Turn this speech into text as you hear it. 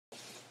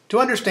To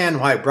understand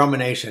why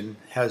bromination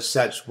has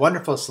such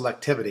wonderful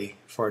selectivity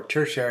for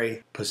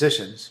tertiary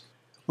positions,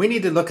 we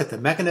need to look at the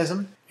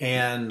mechanism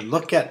and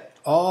look at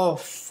all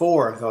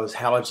four of those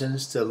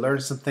halogens to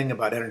learn something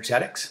about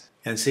energetics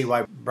and see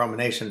why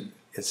bromination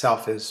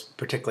itself is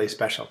particularly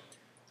special.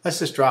 Let's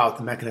just draw out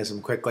the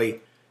mechanism quickly,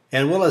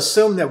 and we'll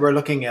assume that we're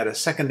looking at a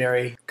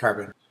secondary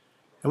carbon.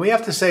 And we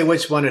have to say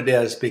which one it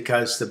is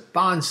because the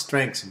bond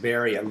strengths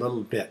vary a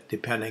little bit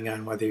depending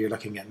on whether you're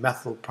looking at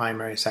methyl,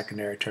 primary,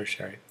 secondary,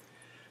 tertiary.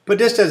 But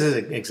just as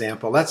an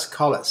example, let's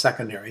call it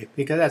secondary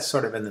because that's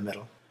sort of in the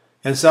middle.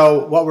 And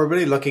so what we're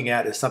really looking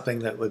at is something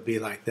that would be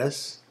like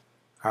this,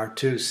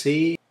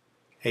 R2C,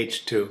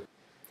 H2.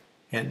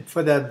 And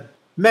for the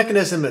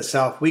mechanism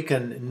itself, we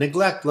can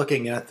neglect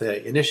looking at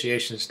the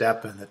initiation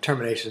step and the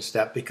termination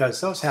step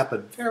because those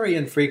happen very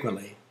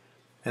infrequently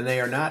and they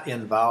are not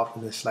involved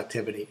in the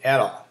selectivity at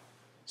all.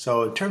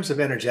 So in terms of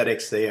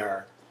energetics, they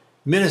are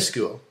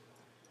minuscule,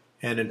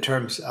 and in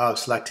terms of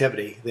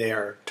selectivity, they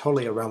are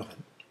totally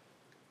irrelevant.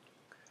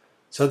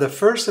 So the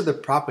first of the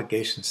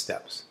propagation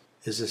steps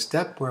is a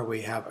step where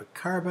we have a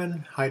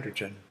carbon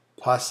hydrogen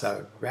plus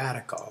a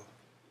radical,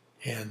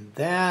 and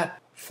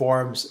that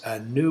forms a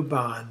new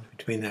bond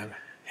between the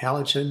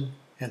halogen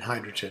and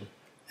hydrogen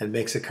and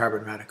makes a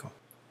carbon radical.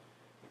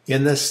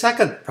 In the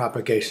second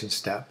propagation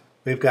step,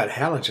 we've got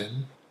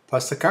halogen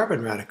plus the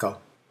carbon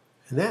radical,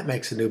 and that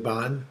makes a new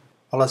bond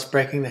while it's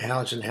breaking the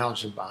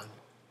halogen-halogen bond.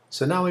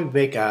 So now we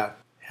make a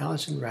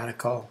halogen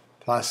radical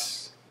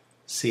plus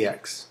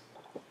CX.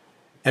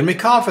 And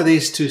recall for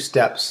these two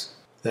steps,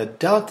 the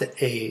delta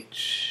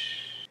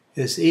H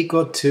is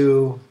equal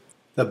to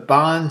the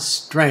bond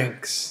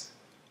strengths,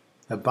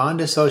 the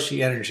bond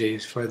associated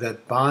energies for the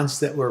bonds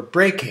that we're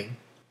breaking.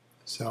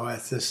 So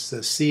that's this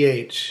the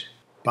CH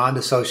bond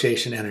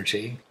association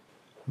energy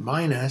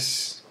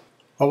minus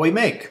what we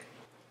make,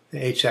 the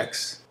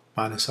HX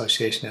bond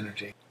association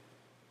energy.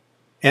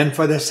 And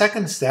for the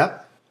second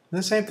step,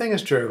 the same thing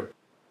is true.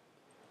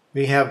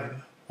 We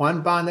have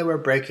one bond that we're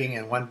breaking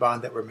and one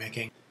bond that we're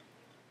making.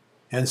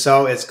 And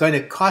so it's going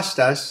to cost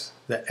us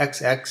the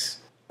XX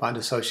bond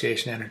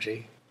association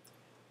energy,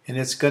 and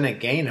it's going to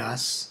gain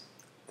us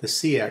the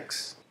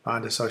CX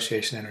bond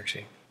association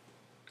energy.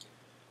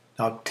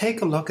 Now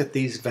take a look at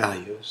these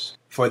values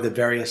for the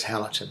various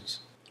halogens.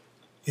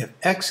 If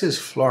X is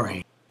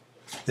fluorine,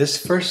 this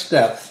first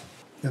step,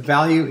 the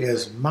value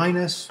is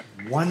minus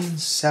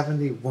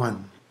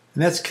 171,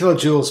 and that's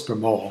kilojoules per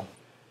mole.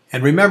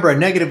 And remember, a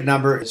negative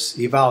number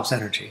evolves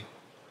energy.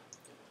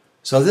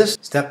 So this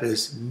step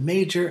is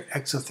major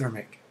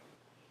exothermic.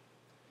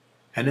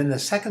 And in the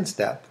second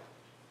step,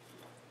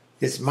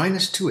 it's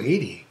minus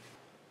 280.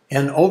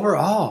 And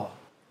overall,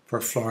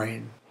 for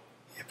fluorine,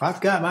 if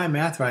I've got my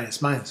math right,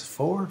 it's minus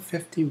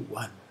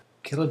 451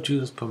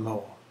 kilojoules per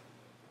mole.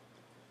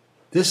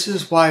 This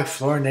is why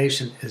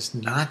fluorination is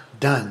not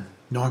done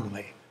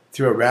normally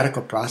through a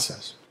radical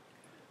process.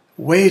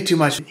 Way too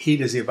much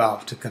heat is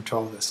evolved to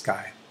control this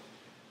guy.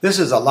 This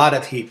is a lot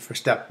of heat for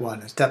step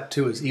 1, and step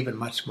 2 is even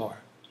much more.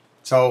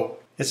 So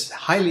it's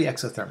highly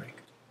exothermic.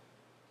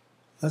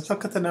 Let's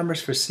look at the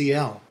numbers for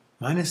Cl.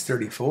 Minus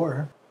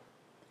 34.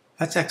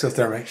 That's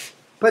exothermic,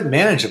 but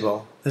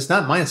manageable. It's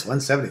not minus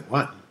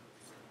 171.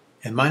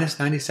 And minus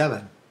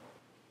 97.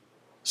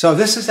 So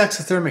this is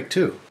exothermic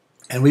too.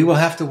 And we will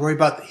have to worry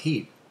about the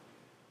heat.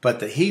 But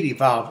the heat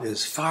evolved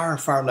is far,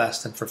 far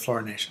less than for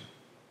fluorination.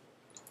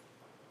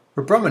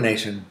 For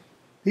bromination,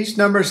 these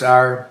numbers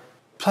are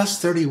plus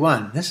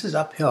 31. This is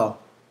uphill,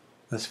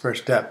 this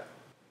first step.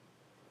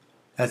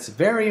 That's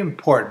very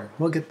important.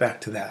 We'll get back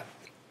to that.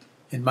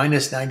 And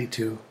minus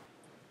 92.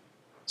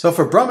 So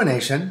for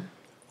bromination,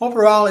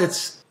 overall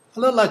it's a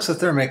little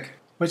exothermic,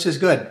 which is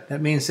good. That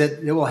means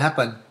that it will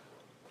happen.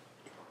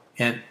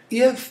 And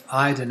if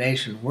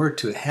iodination were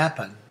to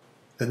happen,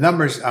 the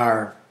numbers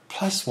are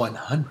plus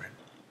 100.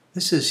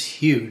 This is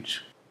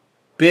huge.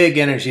 Big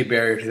energy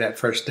barrier to that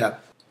first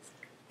step.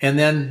 And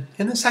then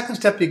in the second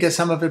step you get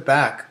some of it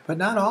back, but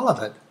not all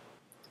of it.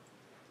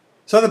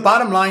 So the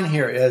bottom line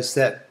here is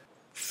that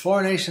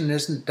fluorination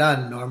isn't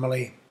done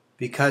normally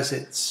because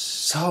it's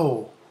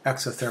so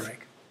exothermic.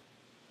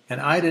 And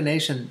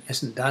iodination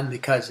isn't done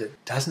because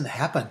it doesn't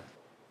happen.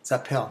 It's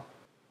uphill.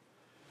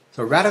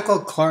 So radical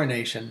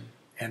chlorination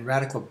and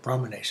radical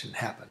bromination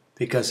happen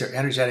because they're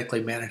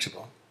energetically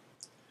manageable.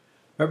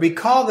 But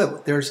recall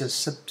that there's a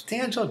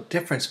substantial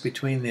difference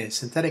between the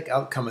synthetic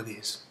outcome of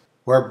these,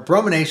 where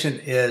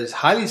bromination is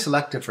highly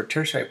selective for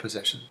tertiary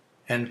position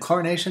and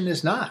chlorination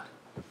is not.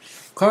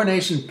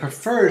 Chlorination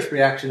prefers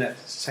reaction at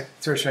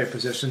tertiary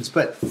positions,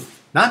 but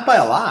not by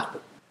a lot.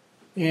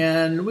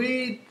 And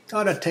we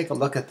ought to take a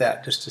look at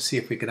that just to see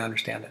if we can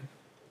understand it.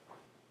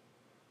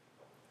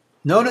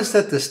 Notice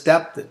that the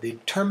step that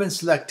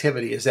determines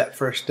selectivity is that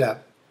first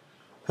step.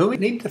 So we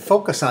need to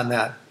focus on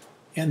that.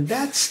 And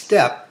that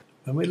step,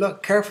 when we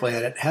look carefully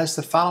at it, has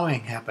the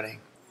following happening.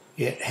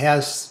 It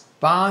has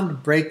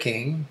bond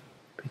breaking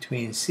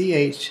between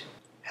CH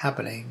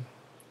happening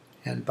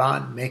and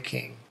bond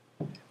making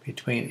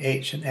between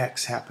H and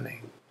X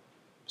happening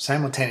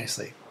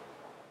simultaneously.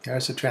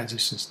 There's a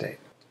transition state.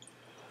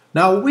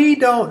 Now, we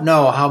don't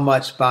know how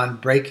much bond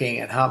breaking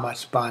and how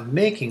much bond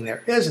making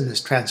there is in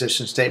this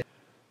transition state,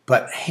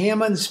 but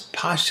Hammond's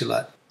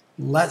postulate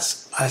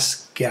lets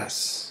us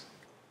guess.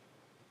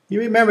 You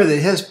remember that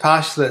his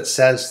postulate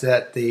says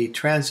that the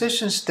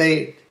transition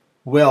state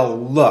will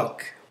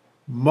look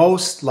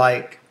most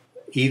like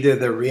either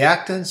the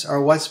reactants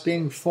or what's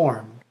being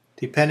formed,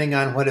 depending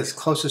on what it's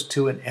closest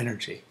to in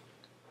energy.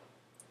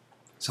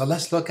 So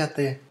let's look at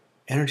the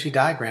energy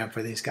diagram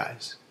for these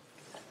guys.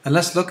 And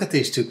let's look at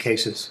these two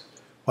cases.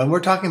 When we're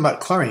talking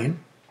about chlorine,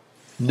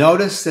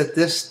 notice that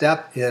this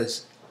step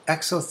is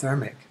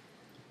exothermic.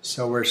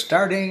 So we're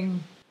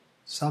starting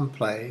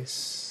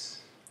someplace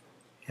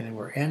and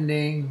we're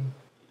ending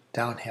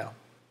downhill.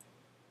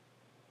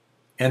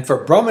 And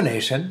for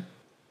bromination,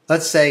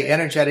 let's say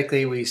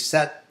energetically we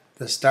set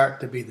the start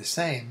to be the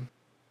same,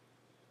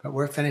 but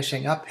we're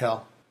finishing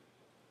uphill.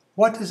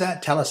 What does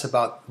that tell us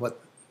about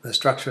what the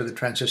structure of the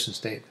transition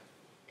state?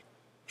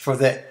 For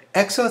the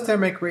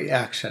exothermic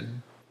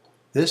reaction,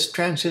 this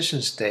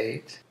transition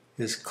state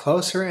is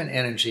closer in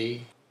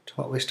energy to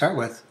what we start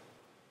with.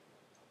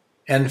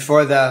 And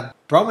for the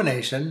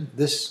bromination,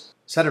 this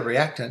set of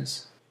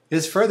reactants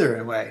is further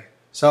away.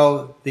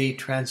 So the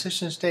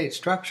transition state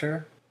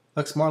structure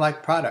looks more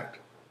like product.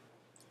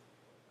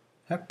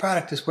 That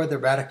product is where the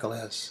radical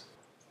is.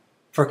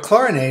 For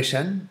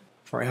chlorination,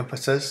 for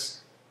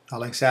emphasis,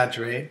 I'll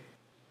exaggerate,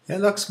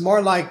 it looks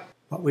more like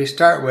what we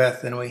start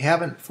with, and we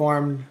haven't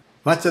formed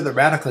much of the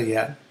radical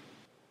yet.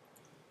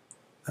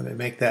 Let me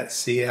make that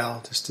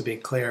Cl just to be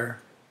clear.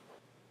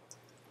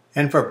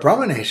 And for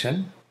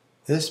bromination,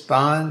 this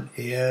bond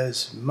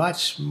is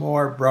much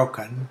more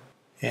broken,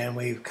 and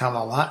we've come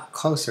a lot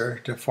closer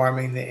to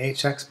forming the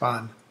HX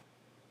bond.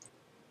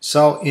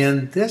 So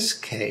in this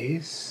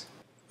case,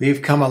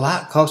 we've come a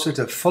lot closer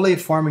to fully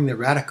forming the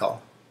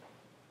radical.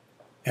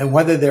 And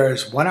whether there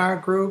is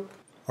 1R group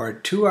or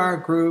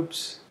 2R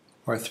groups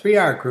or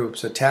 3R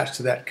groups attached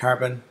to that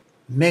carbon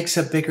makes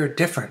a bigger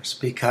difference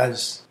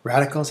because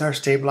radicals are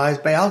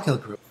stabilized by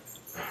alkyl groups.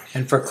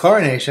 And for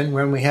chlorination,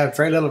 when we have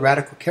very little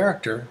radical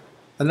character,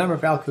 the number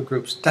of alkyl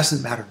groups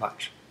doesn't matter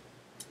much.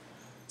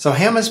 So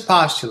Hammond's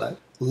postulate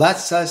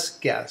lets us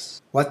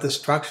guess what the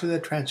structure of the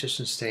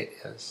transition state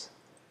is.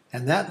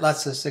 And that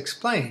lets us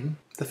explain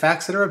the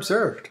facts that are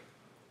observed.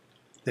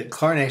 That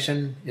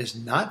chlorination is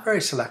not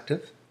very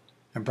selective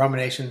and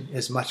bromination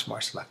is much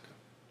more selective.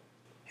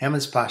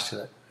 Hammond's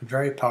postulate, a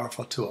very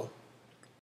powerful tool.